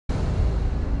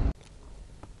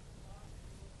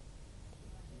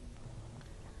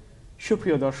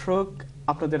সুপ্রিয় দর্শক,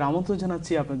 আপনাদের আমন্ত্রণ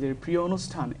জানাচ্ছি আপনাদের প্রিয়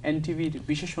অনুষ্ঠান এনটিভির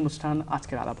বিশেষ অনুষ্ঠান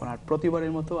আজকের আলাপন। আর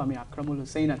প্রতিবারের মতো আমি আকরামুল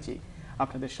হোসেন আছি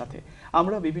আপনাদের সাথে।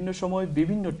 আমরা বিভিন্ন সময়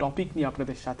বিভিন্ন টপিক নিয়ে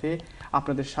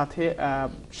আপনাদের সাথে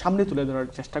সামনে তুলে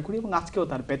ধরার চেষ্টা করি এবং আজকেও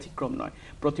তার ব্যতিক্রম নয়।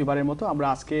 প্রতিবারের মতো আমরা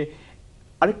আজকে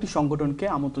আরেকটি সংগঠনকে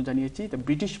আমন্ত্রণ জানিয়েছি,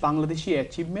 ব্রিটিশ বাংলাদেশি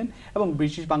অ্যাচিভমেন্ট এবং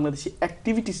ব্রিটিশ বাংলাদেশি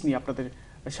অ্যাক্টিভিটিস নিয়ে আপনাদের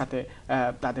সাথে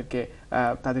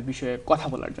তাদের বিষয়ে কথা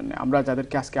বলার জন্য। আমরা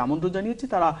যাদেরকে আজকে আমন্ত্রণ জানিয়েছি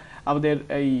তারা আমাদের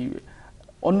এই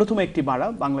অন্যতম একটি বাড়া,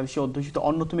 বাংলাদেশে অধ্যুষিত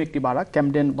অন্যতম একটি বাড়া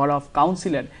ক্যামডেন বরো অফ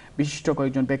কাউন্সিলের বিশিষ্ট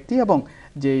কয়েকজন ব্যক্তি এবং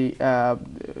যেই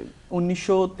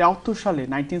 1973 সালে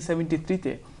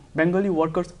 1973-তে বেঙ্গলি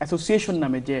ওয়ার্কার্স অ্যাসোসিয়েশন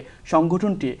নামে যে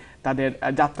সংগঠনটি তাদের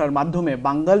যাত্রার মাধ্যমে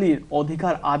বাঙালির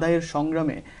অধিকার আদায়ের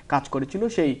সংগ্রামে কাজ করেছিল,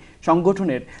 সেই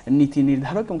সংগঠনের নীতি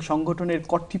নির্ধারক এবং সংগঠনের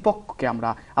কর্তৃপক্ষকে আমরা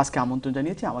আজকে আমন্ত্রণ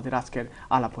জানিয়েছি আমাদের আজকের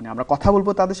আলাপনে। আমরা কথা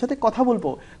বলবো তাদের সাথে, কথা বলবো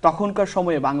তখনকার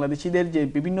সময়ে বাংলাদেশিদের যে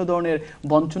বিভিন্ন ধরনের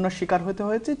বঞ্চনার শিকার হতে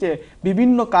হয়েছে, যে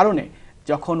বিভিন্ন কারণে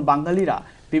যখন বাঙালিরা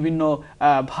বিভিন্ন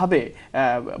ভাবে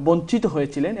বঞ্চিত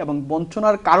হয়েছিলেন এবং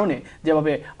বঞ্চনার কারণে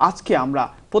যেভাবে আজকে আমরা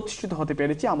প্রতিষ্ঠিত হতে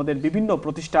পেরেছি, আমাদের বিভিন্ন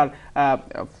প্রতিষ্ঠার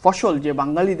ফসল যে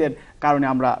বাঙালিদের কারণে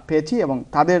আমরা পেয়েছি এবং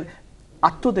তাদের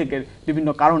আত্মত্যাগের বিভিন্ন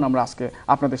কারণ আমরা আজকে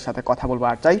আপনাদের সাথে কথা বলবো।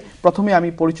 আর চাই প্রথমে আমি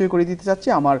পরিচয় করে দিতে চাচ্ছি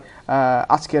আমার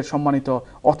আজকের সম্মানিত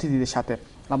অতিথিদের সাথে।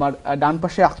 আমার ডান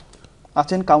পাশে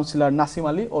আছেন কাউন্সিলর নাসিম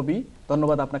আলী ওবি,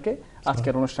 ধন্যবাদ আপনাকে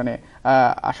আজকের অনুষ্ঠানে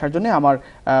আসার জন্য। আমার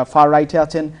ফার রাইটে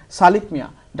আছেন সালিক মিয়া,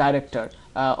 director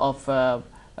of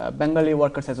Bengali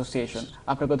workers association,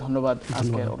 আপনাকে ধন্যবাদ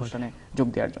আজকের অনুষ্ঠানে যোগ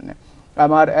দেওয়ার জন্য।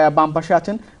 আমার বাম পাশে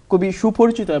আছেন খুবই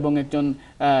সুপরিচিত এবং একজন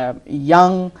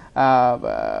young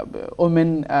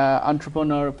women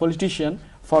entrepreneur politician,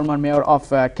 former mayor of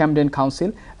Camden Council,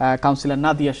 Councillor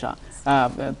Nadia Shah.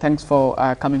 Thanks for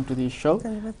coming to the show,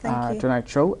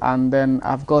 tonight's show. And then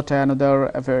I've got another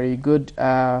very good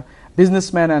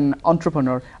businessman and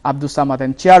entrepreneur, Abdul Samad,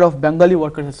 and chair of Bengali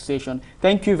Workers Association.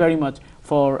 Thank you very much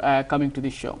for coming to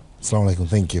this show. Assalamu alaikum.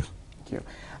 Thank you. Thank you.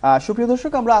 সুপ্রিয়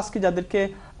দর্শক, আমরা আজকে যাদেরকে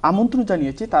আমন্ত্রণ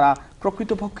জানিয়েছি তারা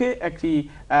প্রকৃতপক্ষে একটি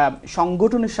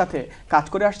সংগঠনের সাথে কাজ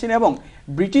করে আসছেন এবং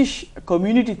ব্রিটিশ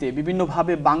কমিউনিটিতে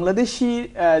বিভিন্নভাবে বাংলাদেশি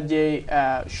যে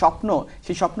স্বপ্ন,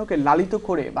 সেই স্বপ্নকে লালিত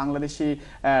করে বাংলাদেশি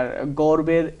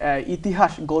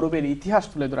গৌরবের ইতিহাস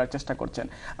তুলে ধরার চেষ্টা করছেন।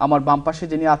 আমার বাম পাশে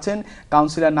যিনি আছেন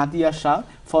councillor Nadia Shah,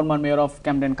 former mayor of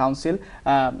Camden council.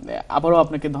 আবারও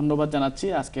আপনাকে ধন্যবাদ জানাচ্ছি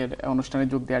আজকের অনুষ্ঠানে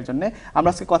যোগ দেওয়ার জন্য। আমরা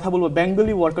আজকে কথা বলবো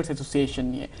বেঙ্গলি ওয়ার্কার্স অ্যাসোসিয়েশন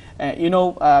নিয়ে।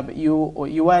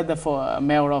 You are the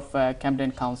mayor of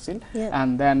Camden Council,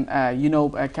 and then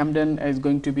Camden is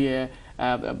going to be a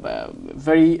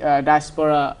very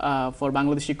diaspora for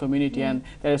Bangladeshi community, and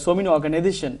there are so many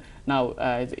organizations now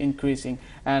is increasing.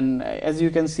 And as you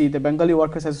can see, the Bengali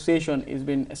Workers Association has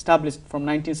been established from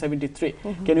 1973.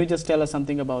 Can you just tell us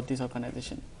something about this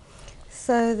organization?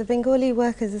 So the Bengali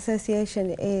Workers Association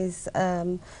is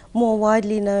more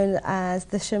widely known as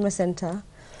the Shuma Centre,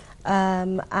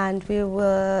 and we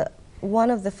were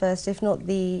one of the first, if not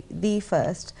the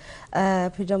first,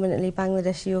 predominantly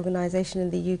Bangladeshi organisation in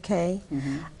the UK.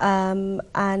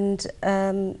 And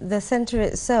the centre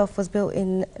itself was built in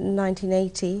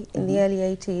 1980, in the early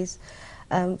 80s,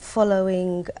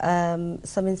 following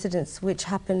some incidents which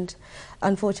happened,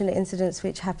 unfortunate incidents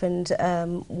which happened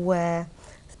where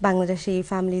Bangladeshi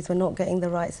families were not getting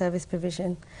the right service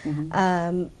provision.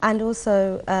 And also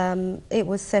it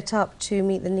was set up to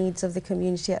meet the needs of the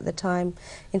community at the time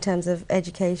in terms of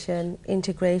education,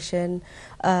 integration,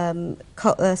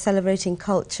 celebrating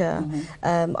culture,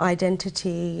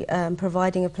 identity,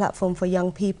 providing a platform for young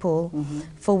people,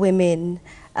 for women,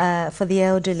 for the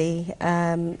elderly.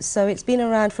 So it's been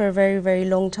around for a very, very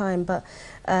long time, but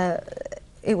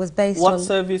it was based on... What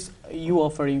service are you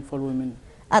offering for women?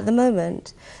 At the moment.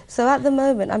 So at the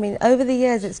moment, I mean, over the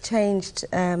years it's changed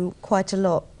quite a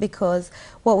lot, because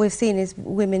what we've seen is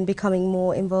women becoming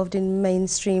more involved in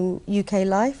mainstream UK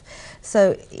life. So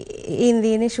in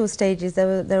the initial stages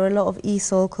there were a lot of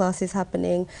ESOL classes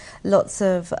happening, lots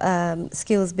of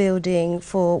skills building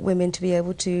for women to be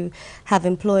able to have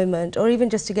employment, or even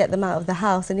just to get them out of the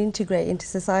house and integrate into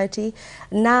society.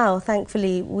 Now,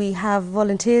 thankfully, we have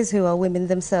volunteers who are women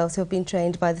themselves who have been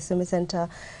trained by the Summa Centre.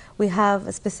 We have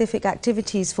specific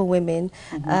activities for women.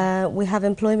 We have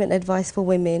employment advice for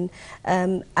women,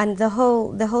 and the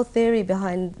whole theory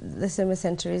behind the Summa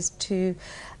Centre is to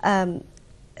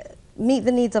meet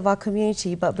the needs of our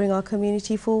community, but bring our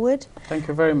community forward. Thank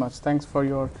you very much. Thanks for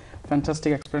your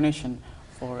fantastic explanation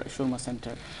for Shurma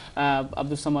Centre.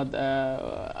 Abdul Samad,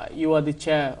 you are the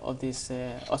chair of this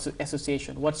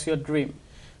association. What's your dream?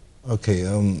 Okay.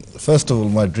 First of all,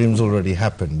 my dreams already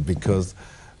happened, because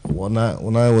When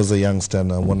I was a youngster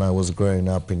and when I was growing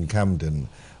up in Camden,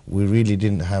 we really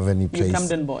didn't have any place. You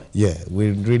Camden boy. Yeah,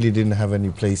 we really didn't have any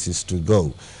places to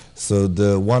go. So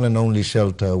the one and only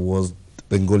shelter was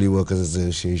Bengali Workers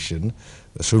Association,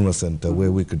 the Shurma Center,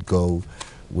 where we could go.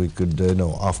 We could,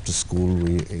 after school,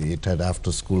 it had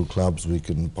after school clubs. We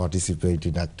could participate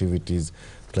in activities,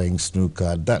 playing snooker.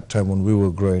 At that time when we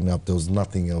were growing up, there was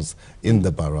nothing else in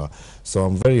the borough. So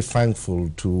I'm very thankful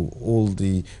to all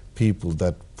the people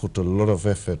that put a lot of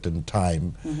effort and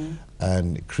time and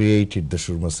created the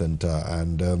Shurma Center,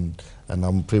 and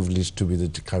I'm privileged to be the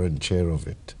current chair of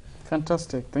it.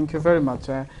 Fantastic, thank you very much.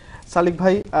 Salik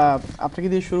bhai, আপনাকে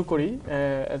দিয়ে শুরু করি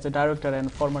as a director and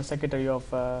former secretary of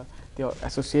the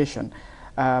association.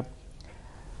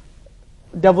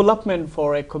 Development for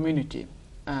a community,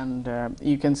 and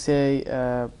you can say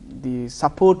the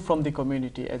support from the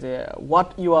community as what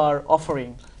you are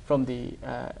offering from the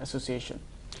association.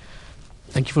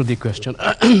 Thank you for the question.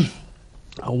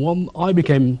 When I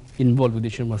became involved with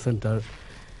the Shurma Center,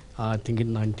 I think in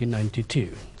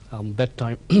 1992. That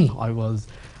time I was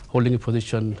holding a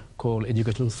position called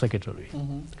Education Secretary.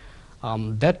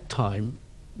 That time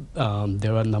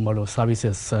there were a number of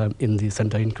services in the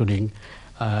center, including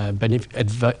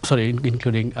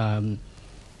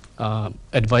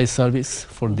advice service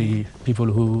for the people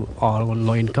who are on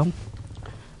low income,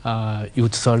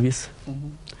 youth service,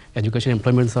 education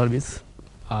employment service,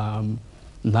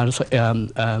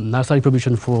 nursery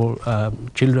provision for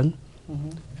children.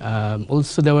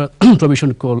 Also there were provision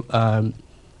called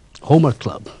homework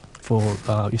club for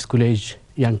school age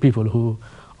young people who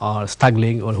are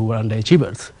struggling or who are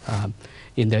underachievers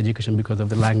in their education because of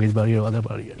the language barrier or other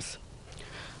barriers.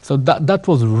 So that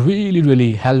was really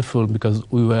helpful, because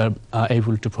we were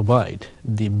able to provide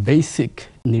the basic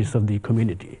needs of the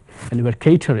community, and we were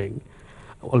catering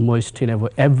almost in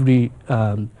every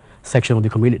section of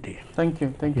the community. Thank you.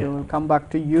 We'll come back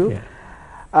to you.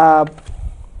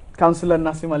 Councillor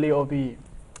Nasim Ali Obi,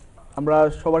 আমরা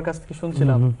সবার কাছ থেকে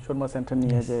শুনছিলাম Sharma centre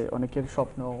নিয়ে যে অনেকের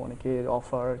স্বপ্ন, অনেকের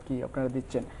অফার কি আপনারা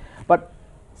দিচ্ছেন, but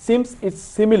seems it's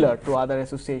similar to other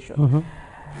association.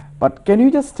 But can you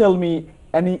just tell me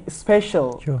any special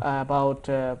about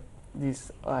this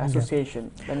association,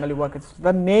 Bengali Workers?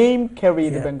 The name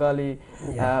carried the Bengali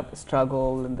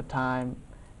struggle and the time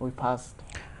we passed.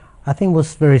 I think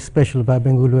what's very special about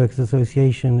Bengali Workers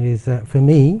Association is that for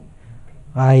me,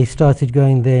 I started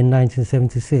going there in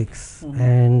 1976,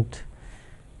 and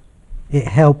it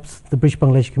helps the British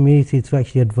Bangladeshi community to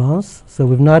actually advance. So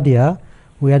with Nadia,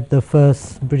 we had the first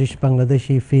British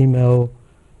Bangladeshi female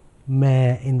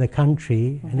mayor in the country,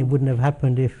 and it wouldn't have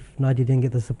happened if Nadia didn't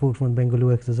get the support from the Bengali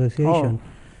Workers Association.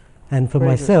 And for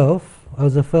myself, I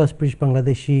was the first British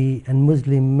Bangladeshi and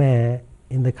Muslim mayor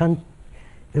in the country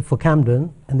for Camden,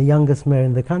 and the youngest mayor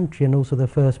in the country, and also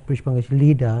the first British Bangladeshi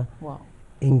leader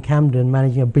in Camden,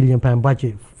 managing £1 billion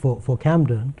budget for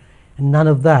Camden. And none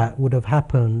of that would have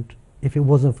happened if it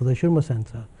wasn't for the Shurma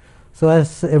Center. So as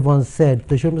everyone said,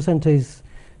 the Shurma Center is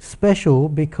special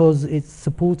because it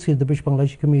supported the British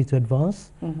Bangladeshi community to advance,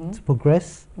 to progress,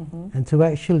 and to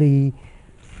actually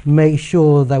make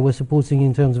sure that we're supporting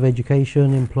in terms of education,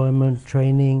 employment,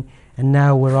 training, and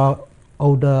now we're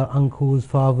older uncles,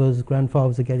 fathers,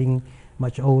 grandfathers are getting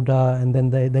much older, and then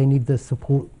they need the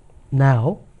support now.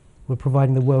 We're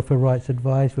providing the welfare rights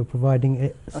advice, we're providing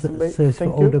service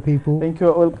for older people. Thank you.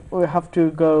 We have to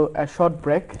go a short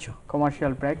break,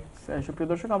 commercial break. সুপ্রিয়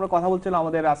দর্শক, আমরা কথা বলছিলাম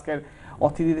আমাদের আজকের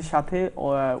অতিথিদের সাথে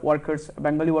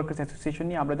Bengali workers association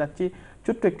নিয়ে। আমরা যাচ্ছি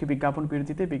ছোট্ট একটি বিজ্ঞাপন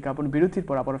বিরতিতে। বিজ্ঞাপন বিরতির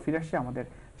পর আবারও ফিরে আসছি, আমাদের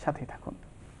সাথেই থাকুন।